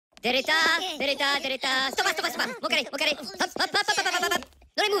Dereta, dereta, dereta. Stop, stop, stop. Okay, okay. Up, up, up, up, up, up, up.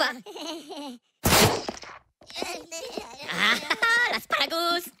 Don't move.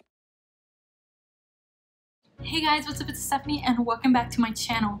 Asparagus. Hey guys, what's up? It's Stephanie and welcome back to my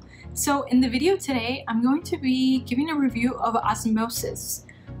channel. So in the video today, I'm going to be giving a review of Osmosis.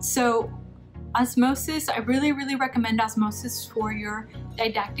 So Osmosis, I really recommend Osmosis for your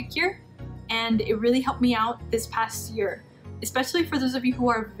didactic year, and it really helped me out this past year. Especially for those of you who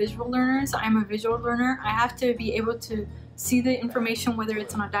are visual learners. I'm a visual learner. I have to be able to see the information, whether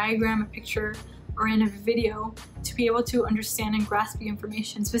it's on a diagram, a picture, or in a video, to be able to understand and grasp the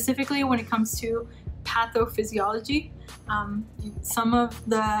information, specifically when it comes to pathophysiology. Some of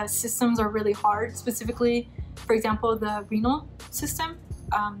the systems are really hard, specifically, for example, the renal system,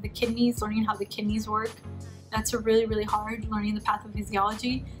 the kidneys, learning how the kidneys work. That's really hard, learning the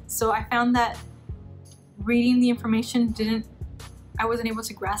pathophysiology. So I found that reading the information I wasn't able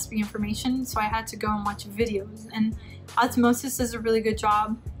to grasp the information, so I had to go and watch videos. And Osmosis does a really good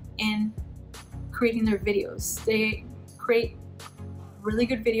job in creating their videos. They create really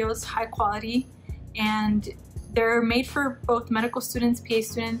good videos, high quality, and they're made for both medical students, PA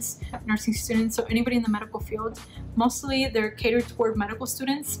students, nursing students, so anybody in the medical field. Mostly they're catered toward medical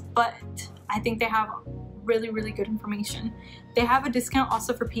students, but I think they have really good information. They have a discount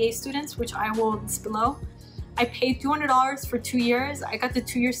also for PA students, which I will list below. I paid $200 for 2 years. I got the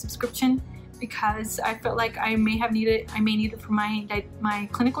 2-year subscription because I felt like I may need it for my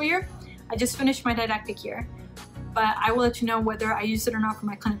clinical year. I just finished my didactic year, but I will let you know whether I used it or not for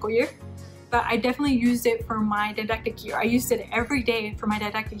my clinical year. But I definitely used it for my didactic year. I used it every day for my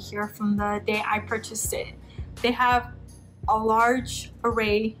didactic year from the day I purchased it. They have a large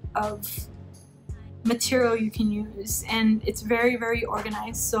array of material you can use, and it's very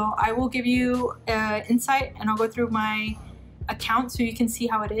organized. So I will give you insight, and I'll go through my account so you can see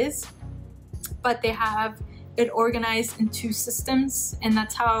how it is. But they have it organized into systems, and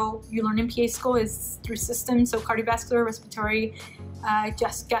that's how you learn in PA school, is through systems. So cardiovascular, respiratory,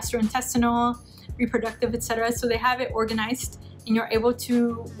 gastrointestinal, reproductive, etc. So they have it organized, and you're able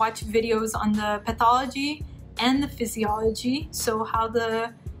to watch videos on the pathology and the physiology, so how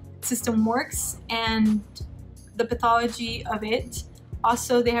the system works and the pathology of it.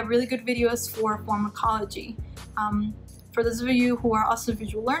 Also, they have really good videos for pharmacology. For those of you who are also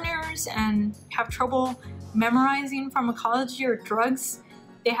visual learners and have trouble memorizing pharmacology or drugs,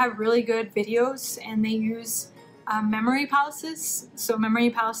 they have really good videos, and they use memory palaces. So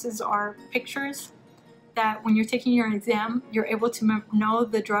memory palaces are pictures that when you're taking your exam, you're able to know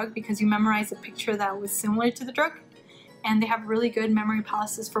the drug because you memorize a picture that was similar to the drug. And they have really good memory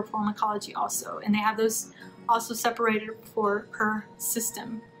palaces for pharmacology also, and they have those also separated for per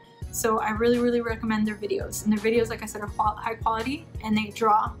system. So I really recommend their videos, and their videos, like I said, are high quality, and they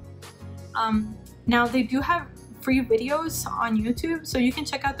draw. Now they do have free videos on YouTube, so you can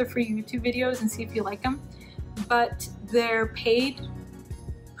check out their free YouTube videos and see if you like them. But their paid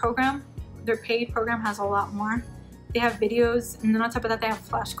program has a lot more. They have videos, and then on top of that they have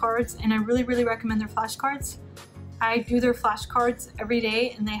flashcards, and I really recommend their flashcards. I do their flashcards every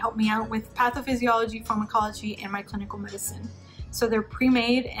day, and they help me out with pathophysiology, pharmacology, and my clinical medicine. So they're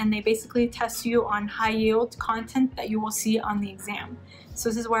pre-made, and they basically test you on high yield content that you will see on the exam. So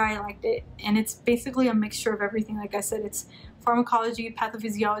this is where I liked it, and it's basically a mixture of everything. Like I said, it's pharmacology,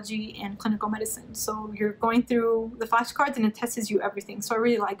 pathophysiology, and clinical medicine. So you're going through the flashcards, and it tests you everything. So I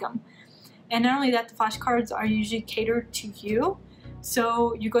really like them. And not only that, the flashcards are usually catered to you.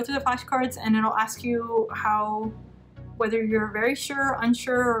 So you go through the flashcards, and it'll ask you whether you're very sure,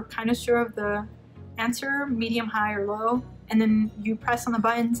 unsure, or kind of sure of the answer, medium, high, or low. And then you press on the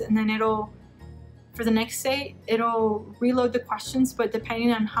buttons, and then for the next day, it'll reload the questions, but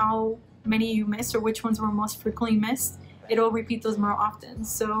depending on how many you missed or which ones were most frequently missed, it'll repeat those more often.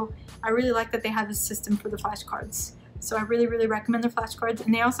 So I really like that they have this system for the flashcards. So I really recommend their flashcards,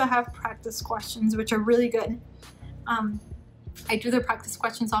 and they also have practice questions, which are really good. I do their practice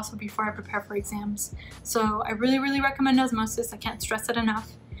questions also before I prepare for exams. So I really recommend Osmosis. I can't stress it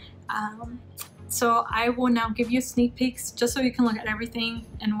enough. So I will now give you a sneak peek just so you can look at everything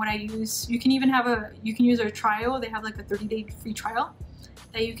and what I use. You can even use their trial. They have like a 30-day free trial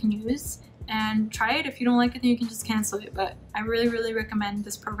that you can use and try it. If you don't like it, then you can just cancel it. But I really recommend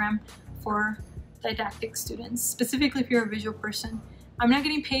this program for didactic students, specifically if you're a visual person. I'm not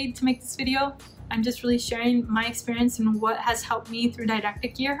getting paid to make this video. I'm just really sharing my experience and what has helped me through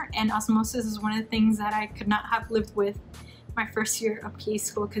didactic year, and Osmosis is one of the things that I could not have lived with my first year of PA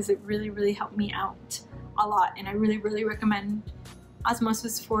school, because it really helped me out a lot, and I really recommend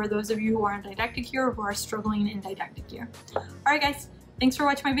Osmosis for those of you who are in didactic year or who are struggling in didactic year. Alright guys, Thanks for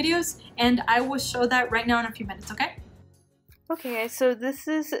watching my videos, and I will show that right now in a few minutes, okay? Okay guys, so this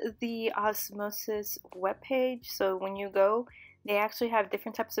is the Osmosis webpage. So when you go, they actually have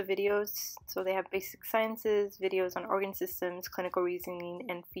different types of videos. So they have basic sciences, videos on organ systems, clinical reasoning,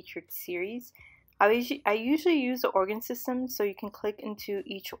 and featured series. I usually use the organ system, so you can click into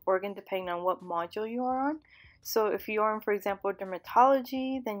each organ depending on what module you are on. So if you are in, for example,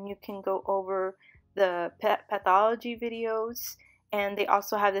 dermatology, then you can go over the pathology videos, and they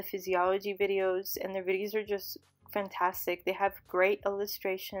also have the physiology videos, and their videos are just fantastic. They have great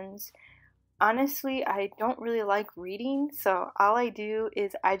illustrations. Honestly, I don't really like reading, so all I do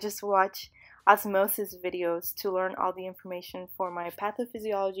is I just watch osmosis videos to learn all the information for my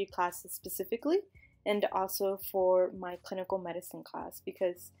pathophysiology classes specifically, and also for my clinical medicine class,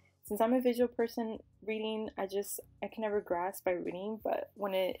 because since I'm a visual person, reading I can never grasp by reading, but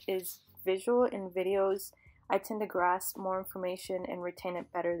when it is visual in videos, I tend to grasp more information and retain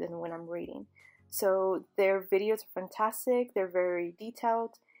it better than when I'm reading. So their videos are fantastic, they're very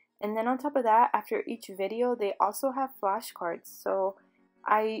detailed. And then on top of that, after each video, they also have flashcards. So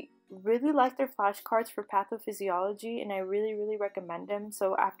I really like their flashcards for pathophysiology, and I really recommend them.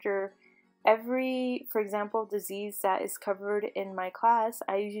 So after every, for example, disease that is covered in my class,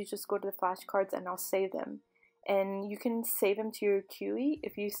 I usually just go to the flashcards and I'll save them. And you can save them to your QE.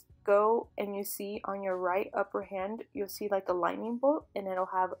 If you go and you see on your right upper hand, you'll see like a lightning bolt, and it'll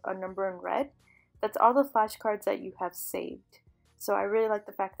have a number in red. That's all the flashcards that you have saved. So I really like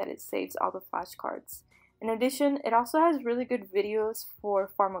the fact that it saves all the flashcards. In addition, it also has really good videos for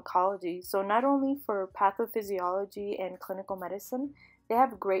pharmacology. So not only for pathophysiology and clinical medicine, they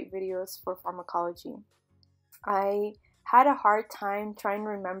have great videos for pharmacology. I had a hard time trying to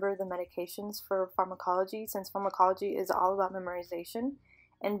remember the medications for pharmacology, since pharmacology is all about memorization.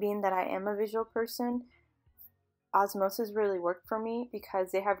 And being that I am a visual person, Osmosis really worked for me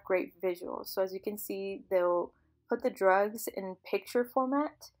because they have great visuals. So as you can see, they'll put the drugs in picture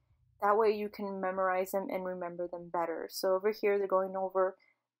format. That way you can memorize them and remember them better. So over here they're going over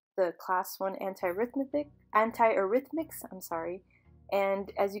the class 1 antiarrhythmics,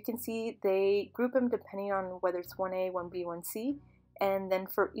 and as you can see, they group them depending on whether it's 1A, 1B, 1C, and then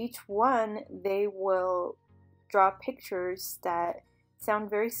for each one they will draw pictures that sound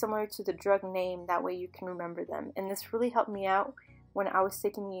very similar to the drug name. That way you can remember them. And this really helped me out when I was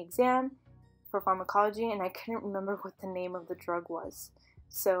taking the exam for pharmacology and I couldn't remember what the name of the drug was.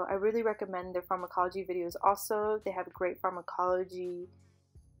 So I really recommend their pharmacology videos also. They have great pharmacology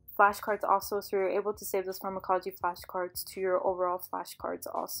flashcards also, so you're able to save those pharmacology flashcards to your overall flashcards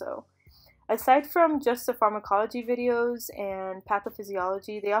also. Aside from just the pharmacology videos and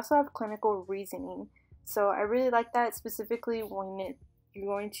pathophysiology, they also have clinical reasoning. So I really like that, specifically when you're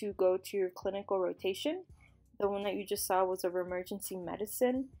going to go to your clinical rotation. The one that you just saw was of emergency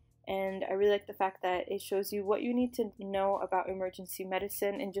medicine. And I really like the fact that it shows you what you need to know about emergency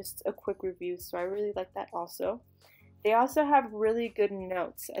medicine and just a quick review. So I really like that also. They also have really good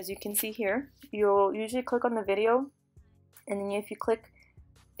notes. As you can see here, you'll usually click on the video, and then if you click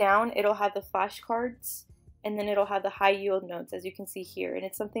down, it'll have the flashcards, and then it'll have the high yield notes, as you can see here. And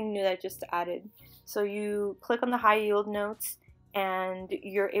it's something new that I just added. So you click on the high yield notes, and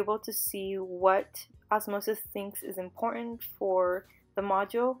you're able to see what Osmosis thinks is important for the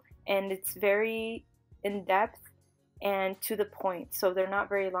module, and it's very in-depth and to the point, so they're not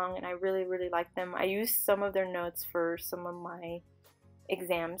very long, and I really like them. I used some of their notes for some of my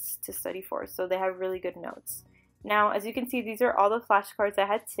exams to study for, so they have really good notes. Now, as you can see, these are all the flashcards I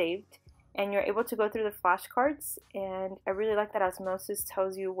had saved, and you're able to go through the flashcards, and I really like that Osmosis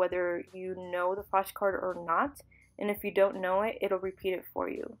tells you whether you know the flashcard or not, and if you don't know it, it'll repeat it for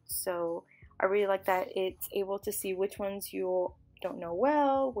you. So I really like that it's able to see which ones you don't know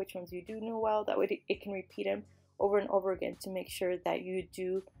well, which ones you do know well. That way it can repeat them over and over again to make sure that you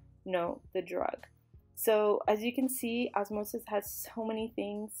do know the drug. So as you can see, Osmosis has so many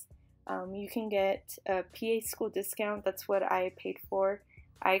things. You can get a PA school discount. That's what I paid for.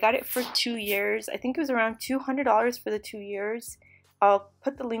 I got it for 2 years. I think it was around $200 for the 2 years. I'll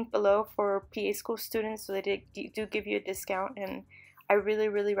put the link below for PA school students, so they do give you a discount, and I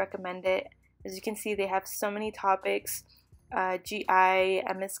really recommend it. As you can see, they have so many topics. GI,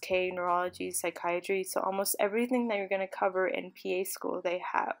 MSK, neurology, psychiatry, so almost everything that you're going to cover in PA school they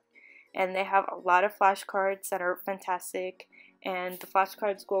have. And they have a lot of flashcards that are fantastic, and the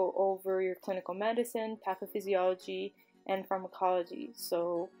flashcards go over your clinical medicine, pathophysiology, and pharmacology.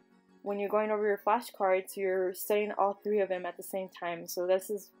 So when you're going over your flashcards, you're studying all 3 of them at the same time. So this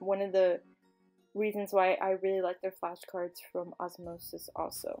is one of the reasons why I really like their flashcards from Osmosis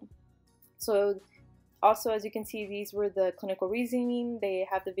also. So Also, as you can see, these were the clinical reasoning. They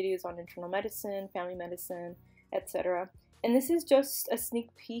have the videos on internal medicine, family medicine, etc. And this is just a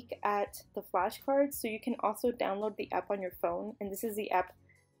sneak peek at the flashcards, so you can also download the app on your phone. And this is the app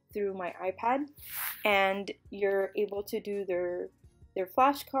through my iPad, and you're able to do their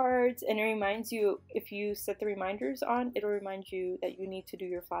flashcards, and it reminds you, if you set the reminders on, it'll remind you that you need to do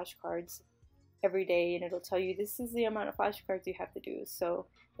your flashcards every day, and it'll tell you this is the amount of flashcards you have to do. So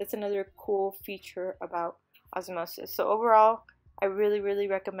that's another cool feature about Osmosis. So overall, I really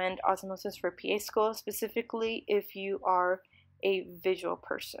recommend Osmosis for PA School, specifically if you are a visual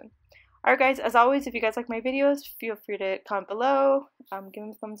person. Alright guys, as always, if you guys like my videos, feel free to comment below, give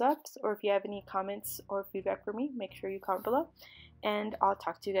them thumbs up, or if you have any comments or feedback for me, make sure you comment below, and I'll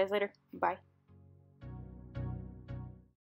talk to you guys later. Bye.